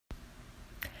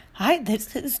Hi,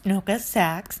 this is Noga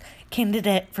Sachs,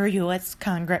 candidate for U.S.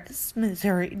 Congress,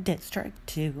 Missouri District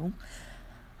 2.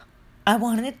 I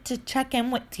wanted to check in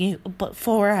with you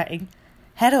before I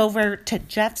head over to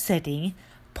Jeff City,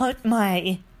 put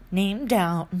my name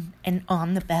down and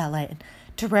on the ballot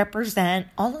to represent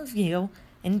all of you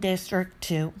in District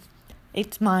 2.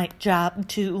 It's my job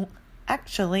to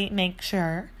actually make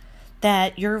sure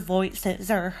that your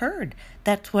voices are heard.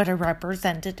 That's what a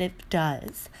representative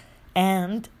does.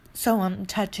 And so I'm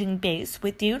touching base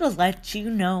with you to let you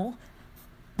know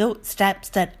the steps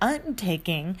that I'm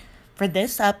taking for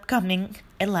this upcoming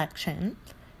election.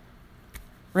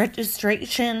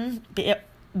 Registration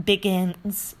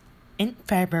begins in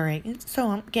February,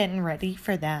 so I'm getting ready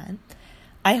for that.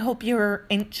 I hope you're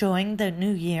enjoying the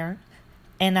new year,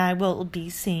 and I will be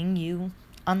seeing you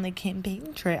on the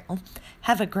campaign trail.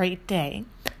 Have a great day.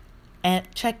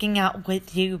 And checking out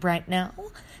with you right now,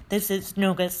 this is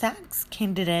Noga Sachs,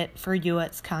 candidate for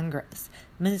U.S. Congress,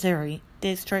 Missouri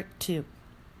District 2.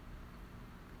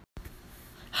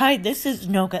 Hi, this is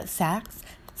Noga Sachs,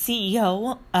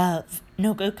 CEO of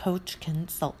Noga Coach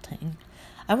Consulting.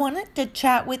 I wanted to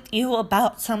chat with you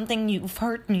about something you've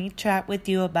heard me chat with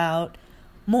you about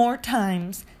more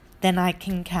times than I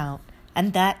can count,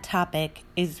 and that topic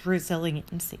is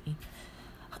resiliency.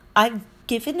 I've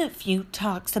given a few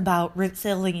talks about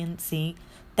resiliency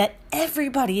that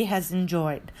everybody has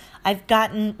enjoyed. I've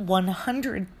gotten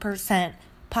 100%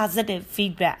 positive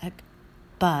feedback,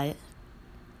 but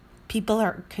people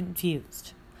are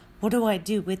confused. What do I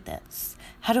do with this?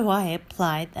 How do I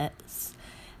apply this?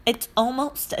 It's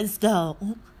almost as though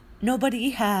nobody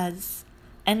has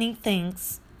any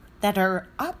things that are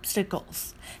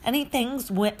obstacles, any things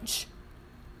which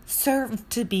serve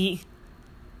to be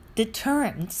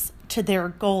deterrents to their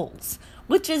goals,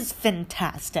 which is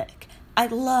fantastic. I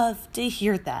love to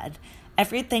hear that.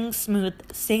 Everything's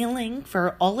smooth sailing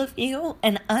for all of you,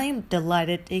 and I'm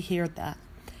delighted to hear that.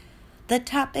 The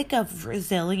topic of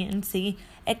resiliency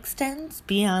extends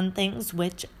beyond things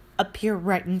which appear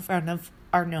right in front of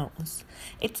our nose.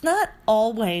 It's not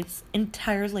always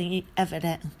entirely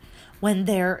evident when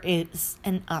there is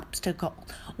an obstacle,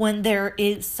 when there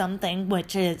is something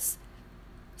which is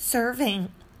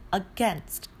serving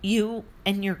against you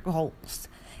and your goals.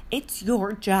 It's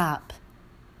your job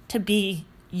to be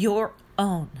your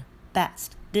own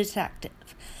best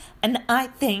detective. And I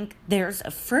think there's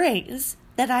a phrase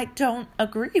that I don't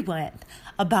agree with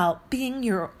about being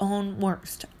your own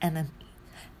worst enemy.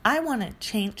 I want to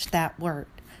change that word.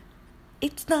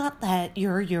 It's not that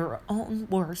you're your own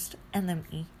worst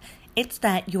enemy. It's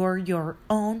that you're your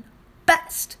own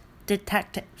best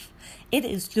detective. It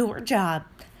is your job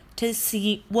to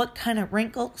see what kind of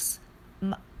wrinkles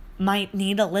might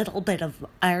need a little bit of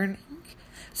ironing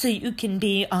so you can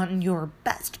be on your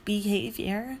best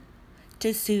behavior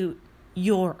to suit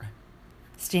your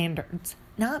standards.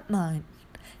 Not mine,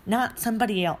 not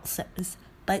somebody else's,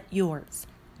 but yours.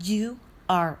 You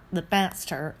are the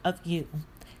master of you.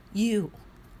 You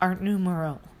are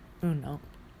numero uno.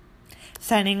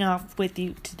 Signing off with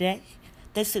you today,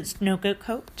 this is Noga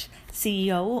Coach,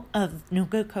 CEO of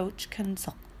Noga Coach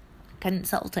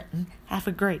Consulting. Have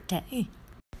a great day.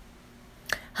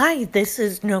 Hi, this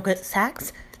is Noga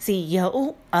Sachs,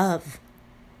 CEO of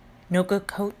Noga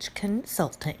Coach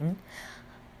Consulting.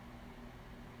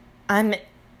 I'm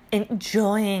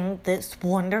enjoying this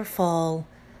wonderful,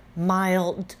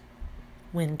 mild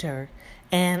winter,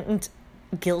 and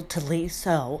guiltily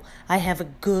so. I have a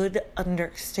good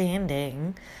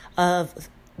understanding of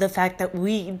the fact that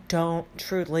we don't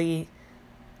truly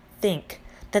think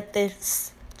that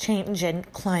this change in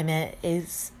climate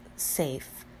is safe.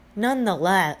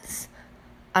 Nonetheless,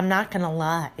 I'm not gonna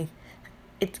lie,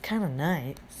 it's kind of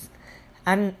nice.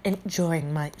 I'm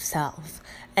enjoying myself.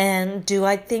 And do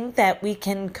I think that we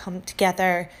can come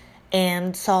together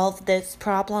and solve this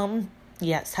problem?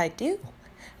 Yes, I do.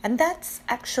 And that's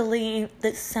actually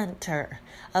the center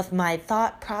of my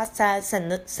thought process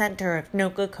and the center of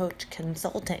Noga Coach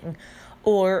Consulting,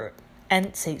 or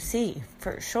NCC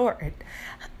for short.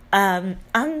 I'm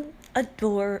a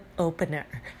door opener.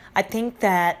 I think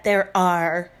that there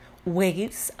are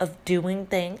ways of doing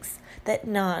things that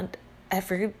not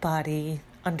everybody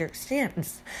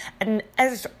understands. And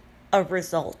as a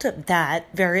result of that,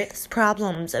 various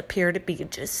problems appear to be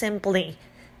just simply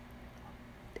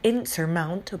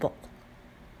insurmountable.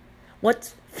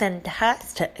 What's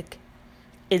fantastic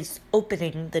is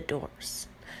opening the doors,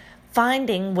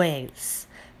 finding ways,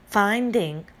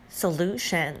 finding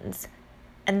solutions,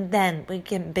 and then we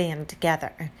can band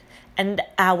together. And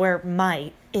our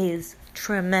might is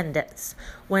tremendous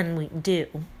when we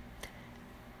do.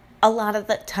 A lot of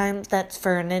the time, that's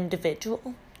for an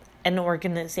individual, an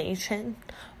organization,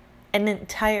 an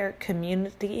entire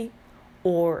community,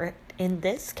 or in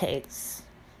this case,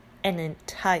 an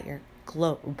entire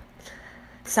globe.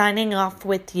 Signing off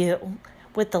with you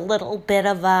with a little bit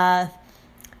of a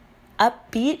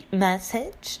upbeat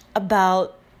message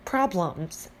about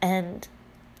problems and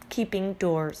keeping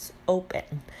doors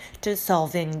open to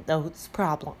solving those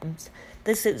problems.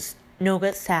 This is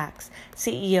Noga Sachs,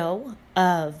 CEO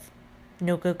of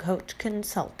Noga Coach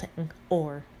Consulting,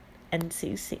 or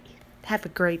NCC. Have a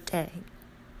great day.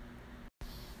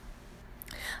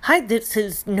 Hi, this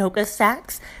is Noga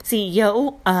Sachs,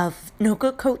 CEO of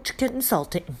Noga Coach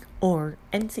Consulting, or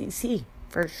NCC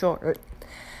for short.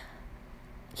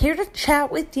 Here to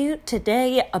chat with you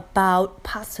today about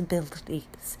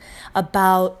possibilities,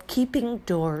 about keeping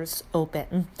doors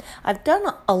open. I've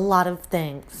done a lot of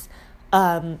things,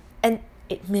 and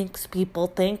it makes people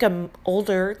think I'm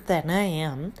older than I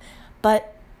am,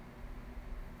 but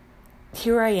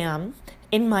here I am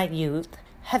in my youth,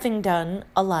 having done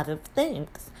a lot of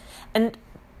things, and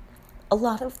a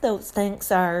lot of those things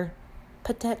are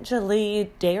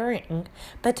potentially daring,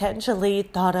 potentially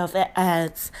thought of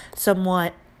as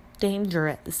somewhat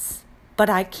dangerous, but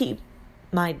I keep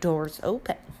my doors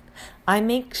open. I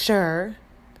make sure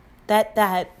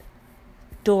that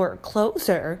door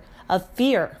closer of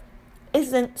fear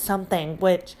isn't something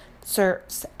which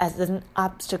serves as an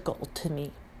obstacle to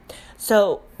me.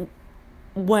 So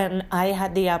when I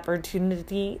had the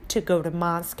opportunity to go to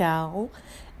Moscow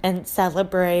and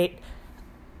celebrate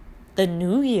the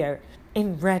New Year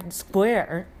in Red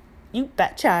Square, you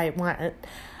betcha I went.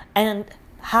 And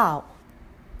how?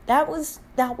 That was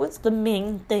the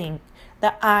main thing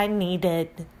that I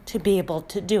needed to be able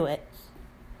to do it.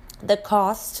 The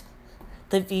cost,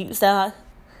 the visa,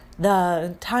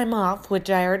 the time off, which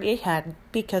I already had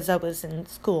because I was in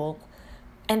school,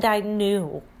 and I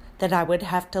knew that I would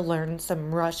have to learn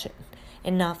some Russian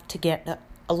enough to get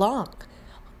along.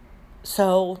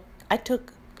 So I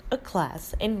took a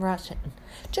class in Russian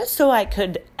just so I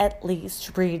could at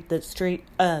least read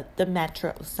the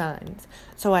metro signs,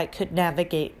 so I could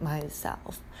navigate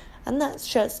myself. And that's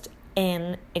just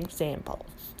an example.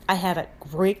 I had a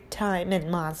great time in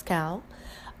Moscow,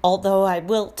 although I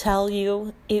will tell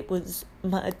you it was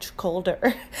much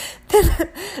colder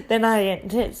than I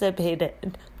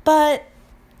anticipated. But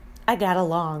I got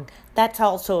along. That's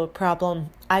also a problem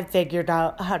I figured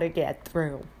out how to get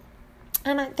through.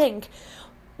 And I think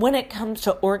when it comes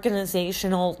to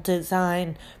organizational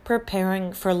design,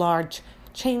 preparing for large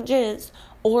changes,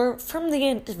 or from the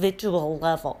individual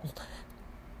level,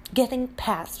 getting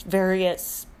past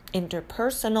various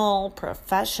interpersonal,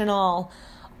 professional,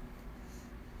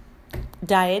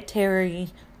 dietary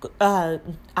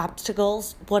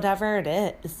obstacles, whatever it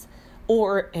is,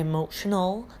 or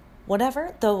emotional,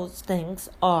 whatever those things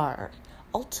are,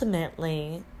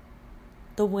 ultimately,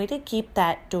 the way to keep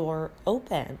that door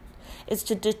open is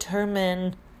to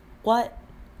determine what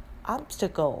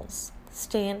obstacles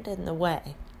stand in the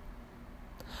way.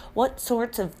 What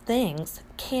sorts of things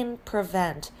can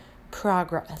prevent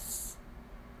progress?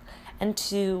 And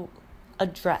to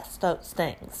address those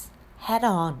things head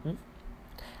on,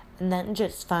 and then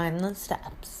just find the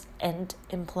steps and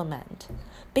implement.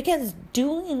 Because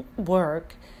doing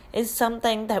work is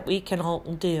something that we can all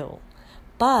do.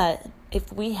 But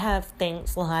if we have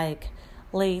things like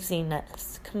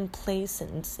laziness,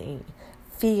 complacency,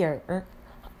 fear,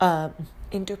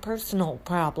 interpersonal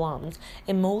problems,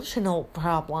 emotional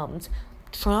problems,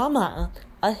 trauma,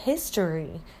 a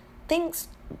history, things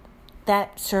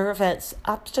that serve as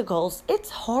obstacles, it's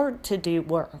hard to do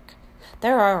work.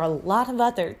 There are a lot of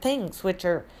other things which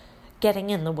are getting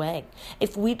in the way.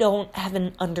 If we don't have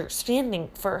an understanding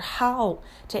for how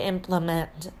to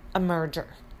implement a merger,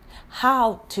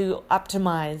 how to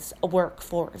optimize a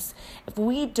workforce, if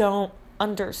we don't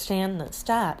understand the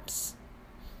steps,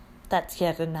 that's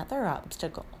yet another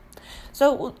obstacle.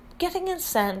 So getting a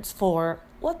sense for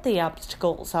what the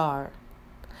obstacles are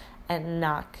and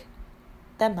knock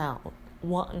them out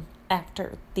one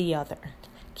after the other.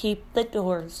 Keep the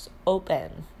doors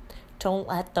open. Don't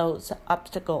let those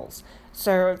obstacles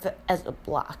serve as a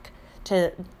block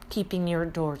to keeping your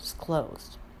doors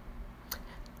closed.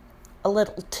 A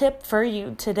little tip for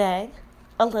you today,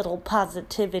 a little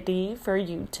positivity for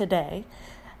you today.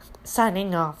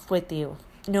 Signing off with you,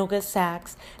 Noga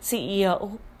Sachs,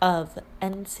 CEO of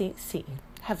NCC.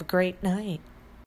 Have a great night.